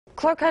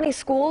Clark County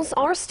schools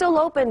are still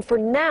open for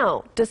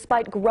now,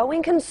 despite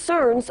growing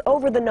concerns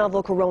over the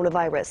novel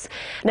coronavirus.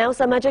 Now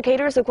some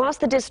educators across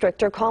the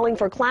district are calling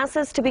for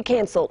classes to be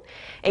canceled.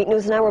 8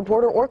 News Now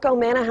reporter Orko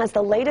Manna has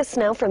the latest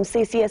now from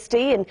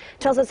CCSD and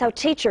tells us how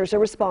teachers are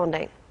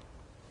responding.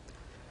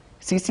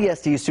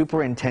 CCSD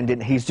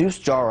Superintendent Jesus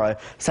Jara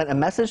sent a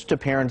message to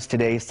parents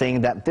today saying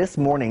that this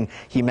morning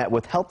he met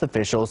with health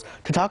officials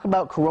to talk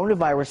about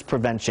coronavirus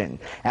prevention.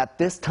 At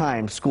this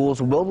time,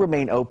 schools will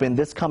remain open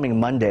this coming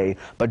Monday,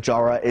 but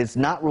Jara is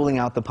not ruling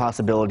out the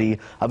possibility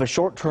of a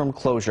short-term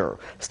closure.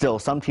 Still,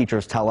 some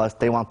teachers tell us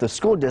they want the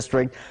school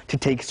district to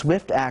take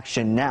swift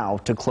action now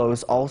to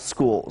close all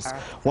schools.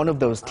 One of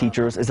those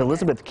teachers is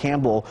Elizabeth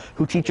Campbell,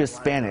 who teaches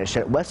Spanish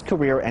at West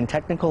Career and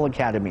Technical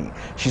Academy.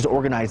 She's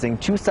organizing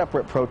 2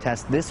 separate protests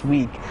this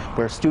week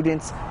where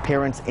students,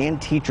 parents, and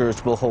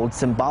teachers will hold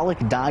symbolic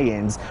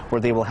die-ins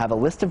where they will have a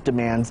list of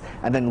demands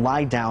and then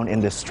lie down in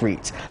the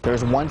street.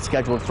 There's one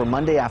scheduled for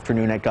Monday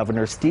afternoon at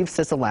Governor Steve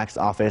Sisolak's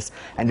office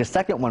and a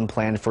second one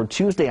planned for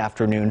Tuesday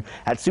afternoon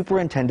at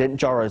Superintendent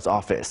Jara's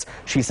office.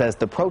 She says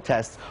the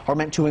protests are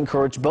meant to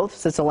encourage both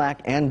Sisolak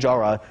and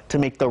Jara to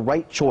make the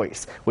right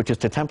choice, which is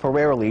to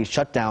temporarily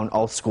shut down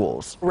all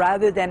schools.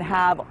 Rather than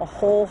have a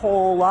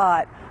whole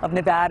lot of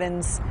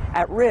Nevadans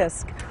at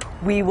risk,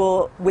 we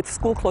will, with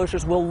school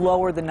closures, we'll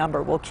lower the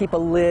number. We'll keep a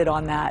lid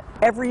on that.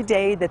 Every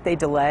day that they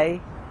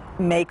delay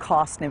may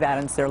cost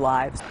Nevadans their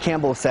lives.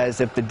 Campbell says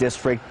if the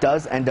district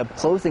does end up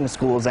closing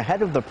schools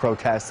ahead of the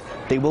protests,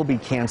 they will be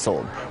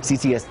canceled.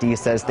 CCSD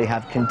says they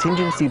have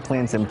contingency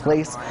plans in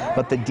place,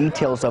 but the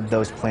details of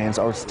those plans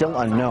are still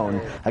unknown.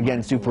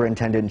 Again,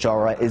 Superintendent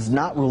Jara is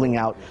not ruling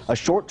out a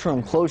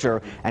short-term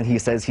closure, and he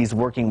says he's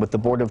working with the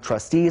Board of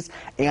Trustees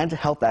and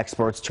health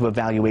experts to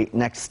evaluate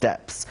next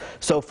steps.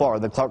 So far,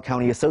 the Clark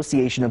County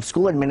Association of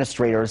School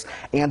Administrators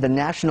and the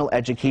National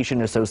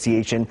Education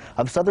Association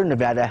of Southern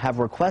Nevada have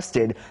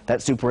requested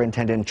that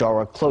Superintendent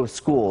Jara close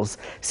schools.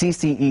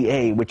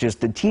 CCEA, which is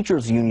the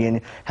teachers union,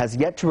 has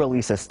yet to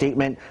release a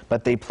statement,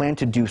 but they plan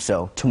to do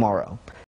so tomorrow.